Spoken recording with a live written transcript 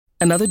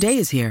Another day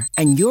is here,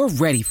 and you're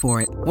ready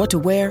for it. What to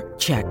wear?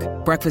 Check.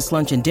 Breakfast,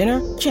 lunch, and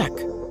dinner? Check.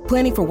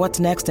 Planning for what's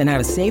next and how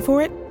to save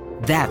for it?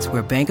 That's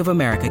where Bank of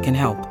America can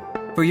help.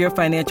 For your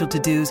financial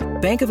to-dos,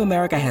 Bank of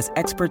America has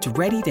experts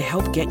ready to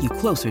help get you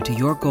closer to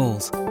your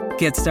goals.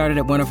 Get started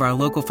at one of our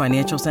local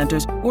financial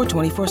centers or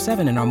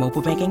 24/7 in our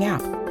mobile banking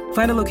app.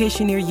 Find a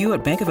location near you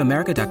at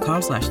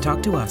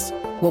bankofamerica.com/talktous.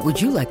 What would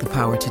you like the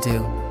power to do?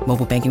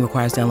 Mobile banking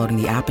requires downloading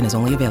the app and is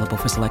only available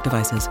for select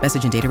devices.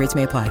 Message and data rates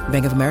may apply.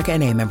 Bank of America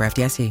N.A., member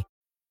FDIC.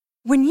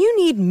 When you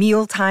need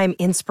mealtime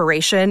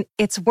inspiration,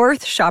 it's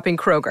worth shopping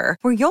Kroger,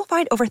 where you'll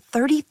find over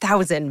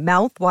 30,000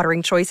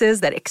 mouth-watering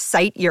choices that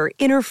excite your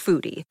inner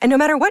foodie. And no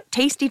matter what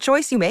tasty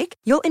choice you make,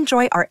 you'll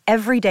enjoy our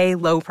everyday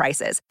low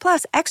prices,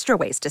 plus extra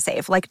ways to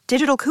save, like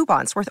digital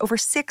coupons worth over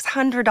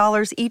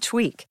 $600 each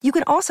week. You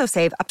can also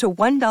save up to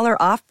 $1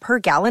 off per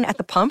gallon at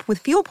the pump with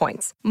fuel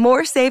points.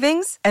 More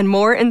savings and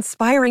more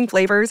inspiring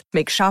flavors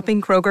make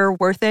shopping Kroger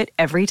worth it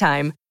every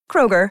time.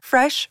 Kroger,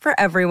 fresh for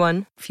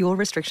everyone. Fuel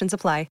restrictions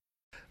apply.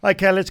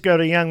 Okay, let's go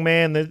to a young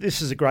man.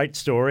 This is a great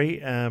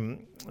story. Andrew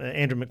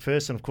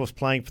McPherson, of course,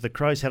 playing for the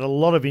Crows, had a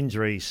lot of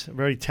injuries.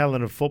 Very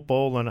talented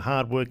football and a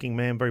hard-working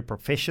man, very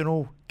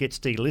professional. Gets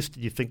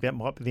delisted. You think that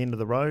might be the end of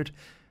the road.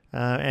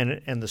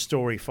 And the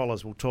story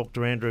follows. We'll talk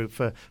to Andrew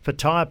for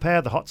Tyre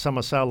Power. The hot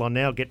summer sale on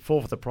now. Get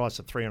 4 for the price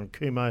of 3 on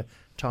Kumo.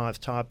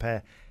 Tyre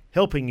Power,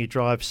 helping you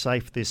drive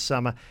safe this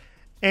summer.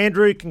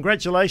 Andrew,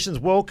 congratulations,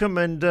 welcome,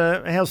 and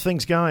how's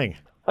things going?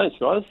 Thanks,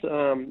 guys.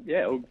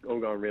 All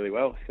going really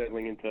well.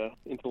 Settling into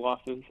life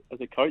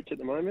as a coach at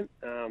the moment.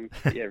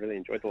 Really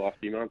enjoyed the last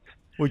few months.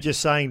 We were just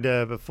saying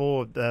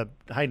before,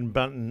 Hayden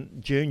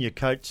Bunton Jr.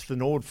 coached the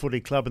Nord Footy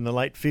Club in the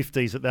late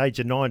 50s at the age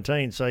of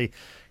 19, so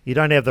you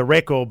don't have the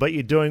record, but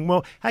you're doing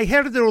well. Hey,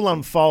 how did it all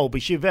unfold?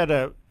 Because you've had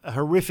a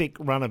horrific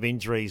run of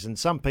injuries, and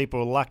some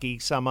people are lucky,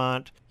 some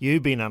aren't.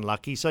 You've been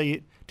unlucky. So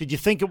did you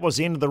think it was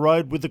the end of the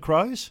road with the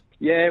Crows?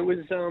 Yeah, it was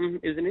an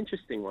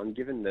interesting one,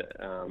 given that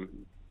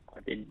I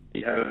did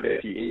have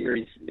a few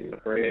injuries in my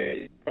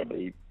career. It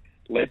probably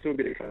led to a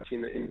bit of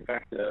coaching. In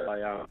fact,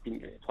 I didn't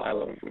get to play a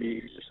lot of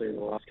footy, especially in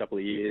the last couple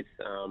of years,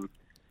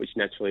 which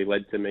naturally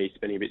led to me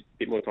spending a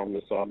bit more time on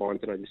the sidelines,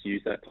 and I just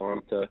used that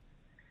time to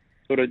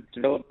sort of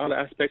develop other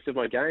aspects of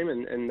my game,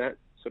 and that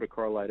sort of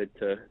correlated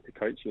to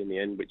coaching in the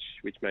end, which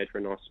made for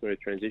a nice, smooth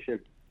transition.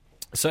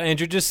 So,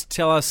 Andrew, just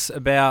tell us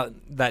about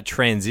that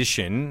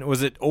transition.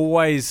 Was it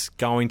always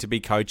going to be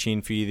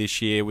coaching for you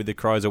this year with the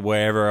Crows or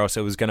wherever else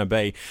it was going to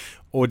be?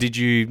 Or did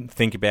you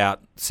think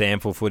about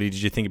sample footy?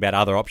 Did you think about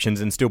other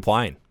options and still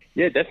playing?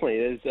 Yeah, definitely.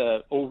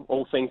 There's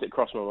all things that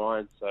crossed my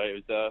mind. So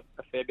it was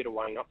a fair bit of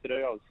weighing up to do.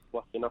 I was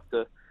lucky enough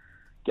to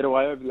get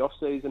away over the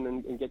off-season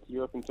and get to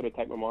Europe and sort of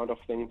take my mind off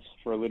things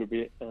for a little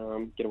bit,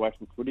 get away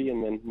from footy.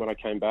 And then when I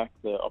came back,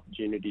 the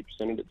opportunity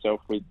presented itself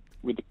with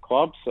the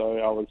club. So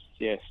I was,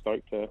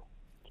 stoked to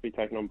be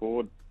taken on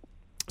board.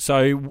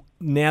 So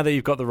now that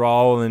you've got the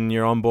role and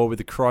you're on board with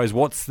the Crows,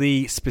 what's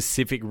the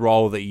specific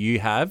role that you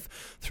have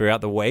throughout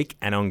the week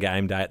and on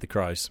game day at the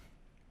Crows?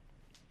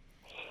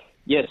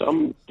 Yes,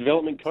 I'm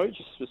development coach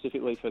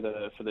specifically for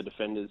the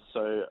defenders.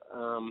 So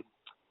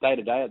day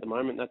to day at the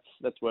moment,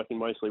 that's working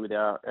mostly with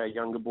our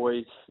younger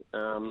boys,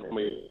 and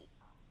we've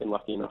been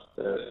lucky enough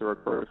to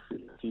recruit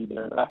a few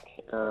back.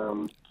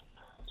 So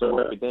I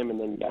work with them, and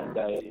then game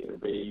day it'll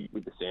be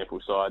with the sample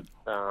side,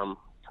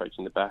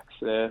 coaching the backs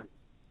there.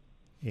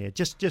 Yeah,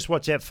 just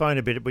watch that phone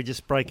a bit. We're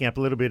just breaking up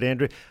a little bit,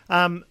 Andrew.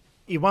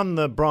 You won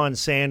the Brian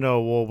Sando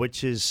Award,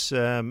 which is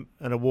an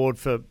award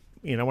for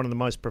one of the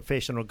most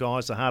professional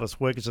guys, the hardest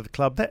workers of the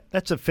club.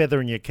 That's a feather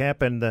in your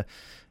cap, and the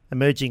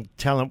emerging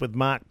talent with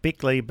Mark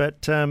Bickley.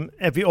 But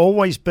have you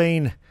always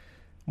been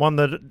one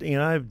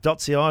that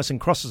dots the I's and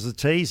crosses the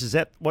T's? Is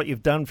that what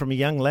you've done from a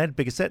young lad?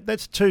 Because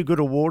that's 2 good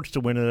awards to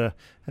win at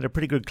a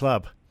pretty good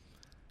club.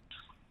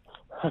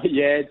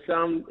 Yeah,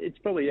 it's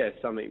probably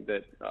something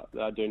that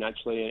I do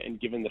naturally, and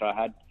given that I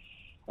had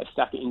a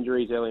stack of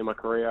injuries early in my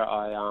career,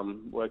 I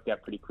worked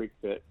out pretty quick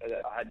that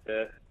I had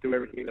to do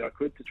everything that I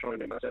could to try and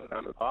get myself out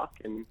in the park,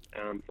 and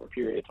for a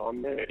period of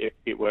time there,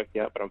 it worked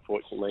out. But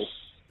unfortunately,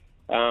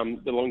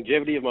 the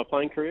longevity of my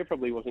playing career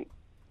probably wasn't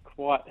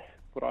quite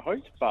what I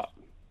hoped. But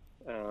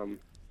as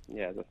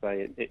I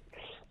say, it's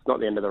not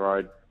the end of the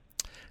road.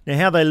 Now,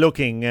 how are they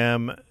looking?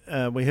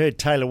 We heard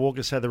Taylor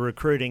Walker say the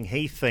recruiting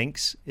he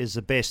thinks is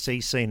the best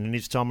he's seen in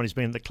his time when he's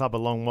been at the club a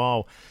long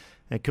while.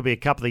 It could be a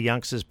couple of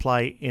youngsters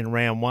play in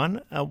round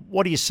 1.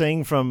 What are you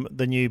seeing from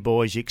the new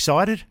boys? You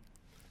excited?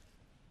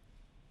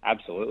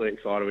 Absolutely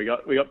excited. We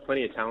got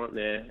plenty of talent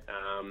there,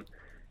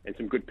 and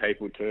some good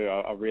people too.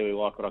 I really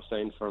like what I've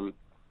seen from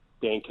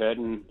Dan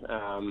Curtin.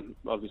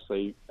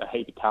 Obviously, a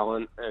heap of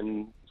talent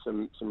and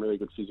some really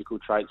good physical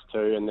traits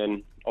too. And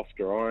then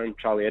Oscar Ryan,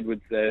 Charlie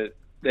Edwards,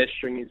 they're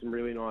stringing some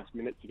really nice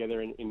minutes together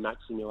in match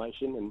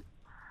simulation, and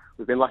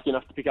we've been lucky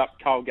enough to pick up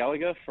Kyle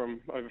Gallagher from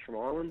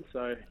Ireland.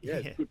 So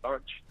it's a good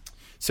bunch.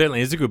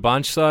 Certainly is a good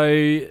bunch.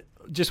 So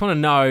just want to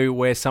know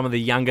where some of the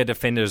younger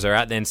defenders are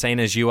at then, seeing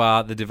as you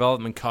are the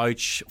development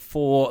coach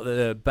for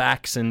the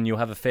backs and you'll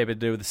have a fair bit to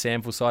do with the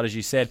sample side, as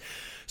you said.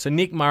 So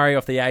Nick Murray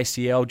off the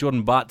ACL,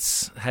 Jordan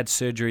Butts had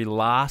surgery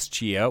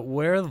last year.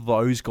 Where are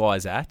those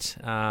guys at?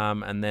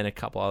 And then a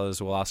couple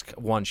others we'll ask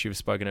once you've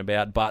spoken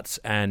about Butts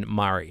and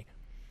Murray.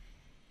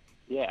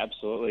 Yeah,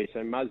 absolutely.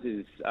 So Muzz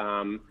is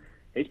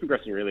he's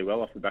progressing really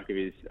well off the back of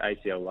his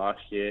ACL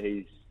last year.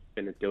 He's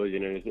been as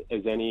diligent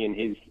as any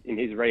in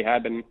his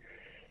rehab, and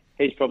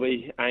he's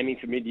probably aiming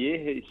for mid-year.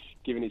 He's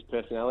given his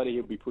personality,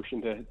 he'll be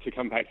pushing to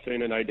come back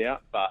sooner, no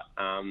doubt. But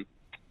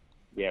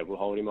we'll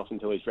hold him off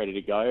until he's ready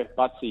to go.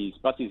 Butsy's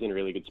in a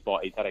really good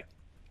spot. He's had a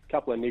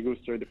couple of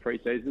niggles through the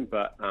pre-season,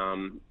 but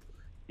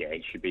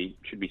he should be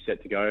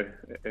set to go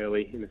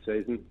early in the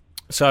season.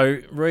 So,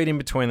 read in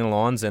between the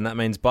lines, and that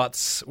means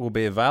Butts will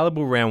be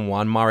available round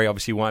one. Murray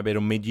obviously won't be till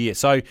mid-year.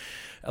 So,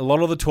 a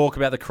lot of the talk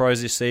about the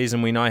Crows this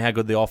season, we know how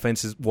good the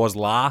offense was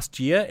last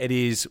year. It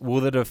is, will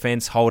the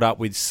defence hold up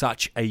with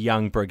such a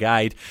young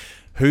brigade?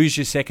 Who's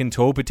your second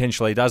tall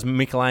potentially? Does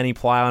Michelini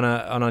play on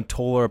a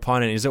taller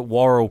opponent? Is it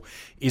Worrell?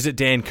 Is it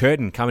Dan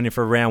Curtin coming in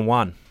for round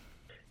one?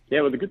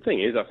 Yeah, well, the good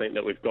thing is I think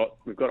that we've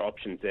got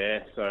options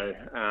there. So,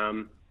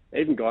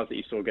 even guys that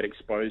you saw get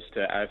exposed to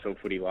AFL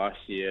footy last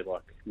year,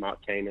 like Mark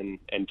Keane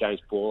and James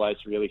Borlase,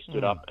 really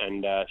stood up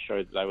and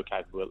showed that they were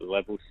capable at the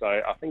level. So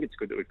I think it's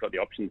good that we've got the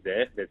options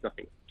there. There's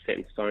nothing set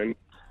in stone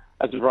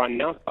as of right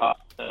now, but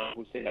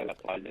we'll see how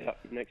that plays out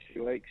in the next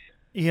few weeks.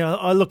 Yeah,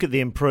 I look at the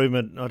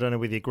improvement. I don't know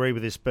whether you agree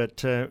with this,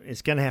 but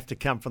it's going to have to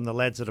come from the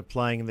lads that are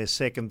playing in their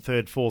second,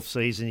 third, fourth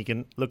season. You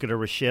can look at a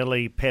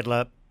Rochelle,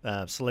 Pedler,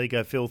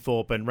 Saligo,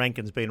 Philthorpe, and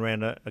Rankin's been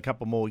around a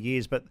couple more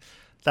years, but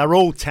they're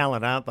all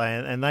talent, aren't they?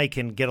 And they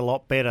can get a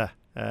lot better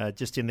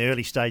just in the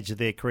early stage of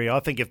their career. I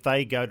think if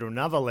they go to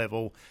another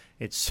level,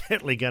 it's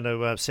certainly going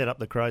to set up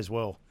the Crows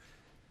well.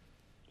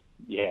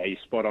 Yeah, you're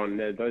spot on.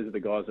 Those are the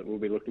guys that will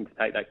be looking to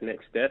take that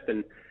next step.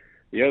 And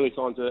the early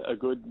signs are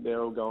good.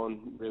 They're all going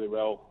really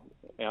well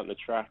out in the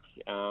track.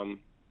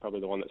 Probably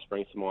the one that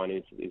springs to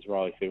mind is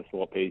Riley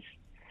Philthorpe. He's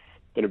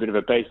been a bit of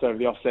a beast over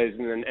the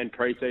off-season and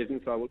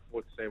pre-season, so I look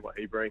forward to seeing what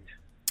he brings.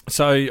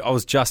 So I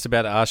was just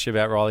about to ask you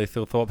about Riley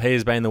Philthorpe. He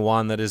has been the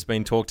one that has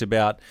been talked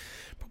about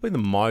probably the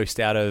most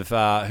out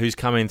of who's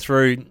coming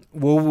through.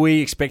 Will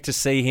we expect to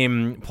see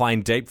him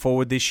playing deep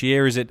forward this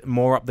year? Is it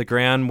more up the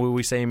ground? Will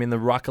we see him in the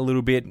ruck a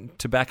little bit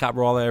to back up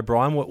Riley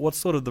O'Brien? What's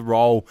sort of the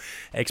role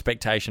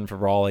expectation for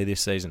Riley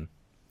this season?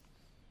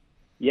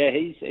 Yeah,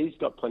 he's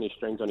got plenty of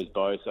strings on his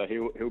bow, so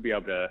he'll be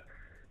able to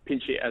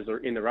pinch it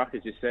in the ruck,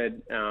 as you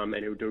said, and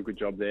he'll do a good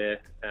job there.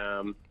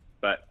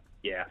 But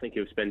yeah, I think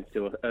he'll spend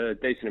still a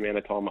decent amount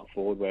of time up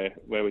forward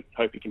where we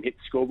hope he can hit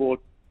the scoreboard.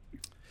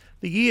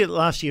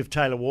 Last year of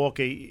Taylor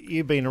Walker,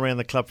 you've been around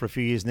the club for a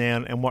few years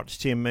now and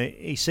watched him.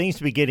 He seems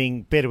to be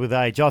getting better with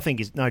age. I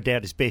think it's no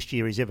doubt his best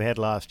year he's ever had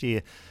last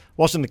year.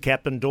 Wasn't the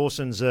captain,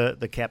 Dawson's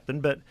the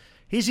captain, but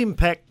his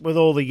impact with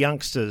all the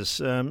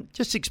youngsters.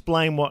 Just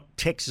explain what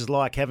Tex is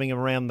like having him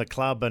around the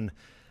club. And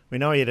we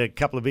know he had a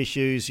couple of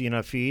issues,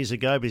 a few years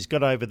ago, but he's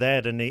got over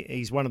that, and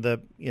he's one of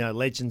the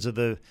legends of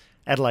the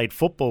Adelaide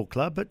Football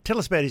Club. But tell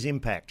us about his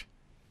impact.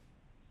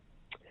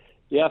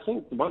 Yeah, I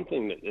think the one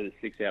thing that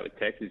sticks out with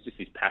Tex is just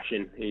his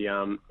passion. He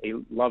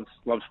loves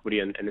footy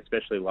and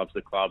especially loves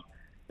the club.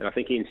 And I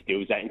think he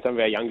instills that in some of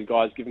our younger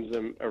guys, gives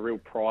them a real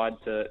pride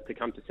to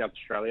come to South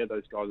Australia,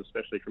 those guys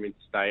especially from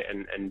interstate,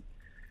 and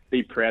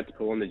be proud to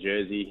pull on the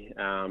jersey.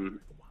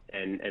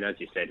 And as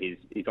you said,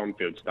 his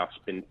on-field stuff's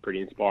been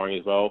pretty inspiring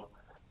as well.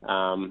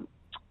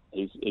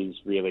 He's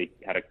really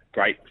had a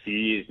great few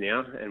years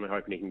now, and we're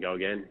hoping he can go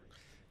again.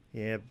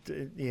 Yeah,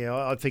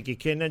 I think he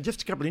can. And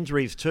just a couple of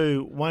injuries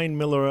too. Wayne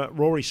Miller,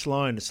 Rory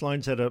Sloane.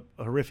 Sloane's had a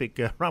horrific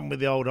run with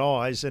the old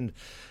eyes, and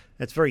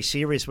it's very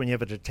serious when you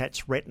have a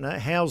detached retina.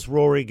 How's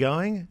Rory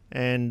going?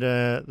 And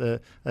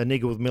the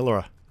niggle with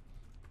Miller?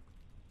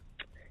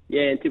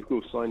 Yeah, in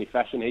typical Sloaney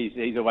fashion,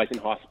 he's always in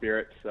high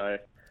spirits. So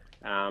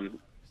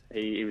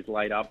he was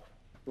laid up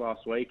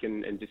last week,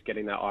 and just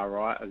getting that eye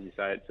right, as you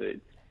say,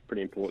 it's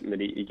pretty important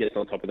that he gets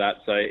on top of that.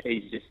 So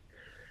he's just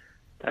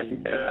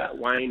taking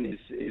Wayne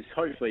is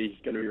hopefully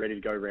going to be ready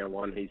to go round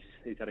one.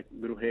 He's had a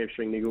little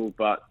hamstring niggle,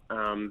 but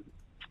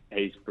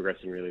he's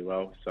progressing really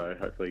well. So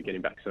hopefully get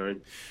him back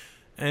soon.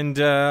 And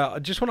I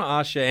just want to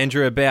ask you,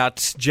 Andrew,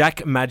 about Jack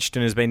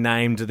Madgeston has been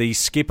named the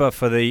skipper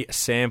for the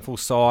Sample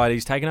side.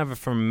 He's taken over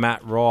from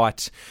Matt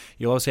Wright.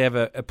 You'll also have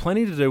a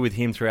plenty to do with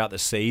him throughout the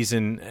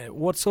season.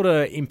 What sort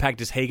of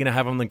impact is he going to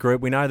have on the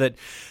group? We know that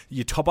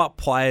your top-up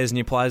players and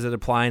your players that are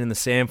playing in the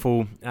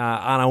Sample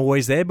aren't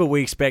always there, but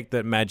we expect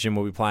that Madgen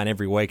will be playing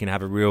every week and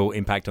have a real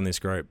impact on this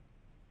group.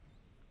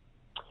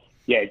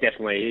 Yeah,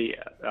 definitely.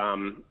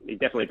 He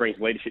definitely brings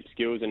leadership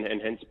skills and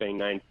hence being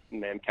named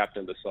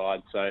captain of the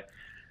side. So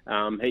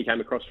he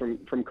came across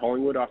from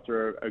Collingwood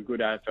after a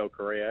good AFL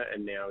career,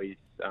 and now he's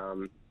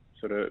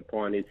sort of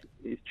applying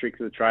his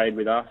tricks of the trade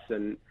with us,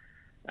 and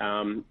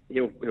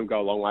he'll go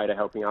a long way to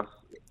helping us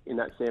in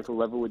that Sample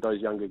level with those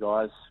younger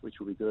guys, which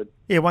will be good.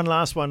 Yeah, one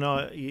last one.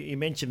 You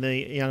mentioned the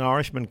young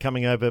Irishman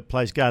coming over,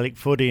 plays Gaelic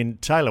footy, and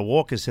Taylor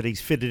Walker said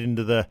he's fitted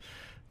into the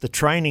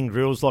training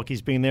drills like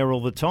he's been there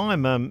all the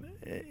time.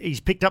 He's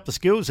picked up the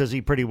skills, has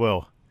he, pretty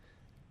well?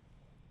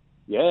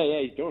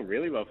 Yeah, he's doing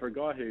really well for a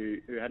guy who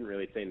hadn't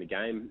really seen the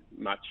game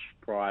much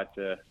prior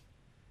to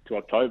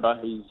October.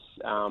 He's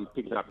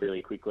picking up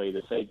really quickly.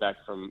 The feedback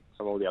from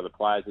all the other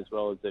players as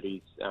well is that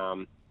he's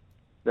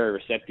very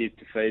receptive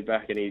to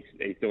feedback, and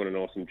he's doing an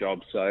awesome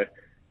job. So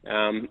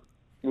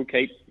we'll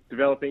keep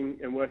developing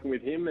and working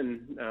with him,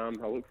 and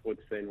I look forward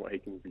to seeing what he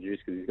can produce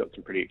because he's got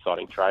some pretty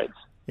exciting traits.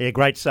 Yeah,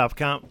 great stuff.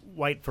 Can't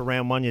wait for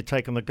round one. You're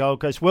taking the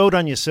Gold Coast. Well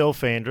done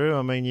yourself, Andrew.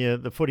 I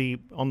mean, the footy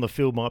on the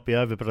field might be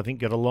over, but I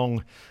think you've got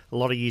a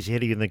lot of years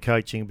ahead of you in the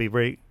coaching. It'll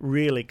be a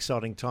really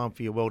exciting time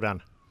for you. Well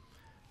done.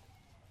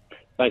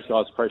 Thanks,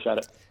 guys. Appreciate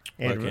it.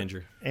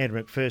 Andrew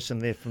McPherson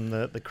there from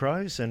the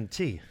Crows. And,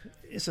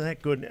 isn't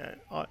that good?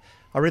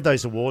 I read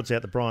those awards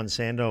out, the Brian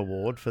Sando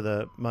Award for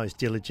the most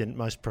diligent,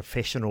 most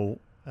professional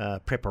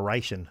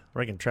preparation. I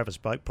reckon Travis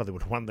Boak probably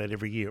would have won that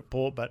every year at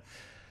Port, but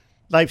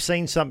they've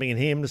seen something in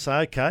him to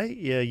say, okay,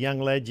 you're a young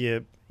lad,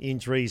 your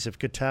injuries have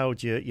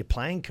curtailed your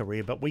playing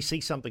career, but we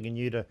see something in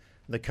you to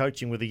the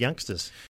coaching with the youngsters.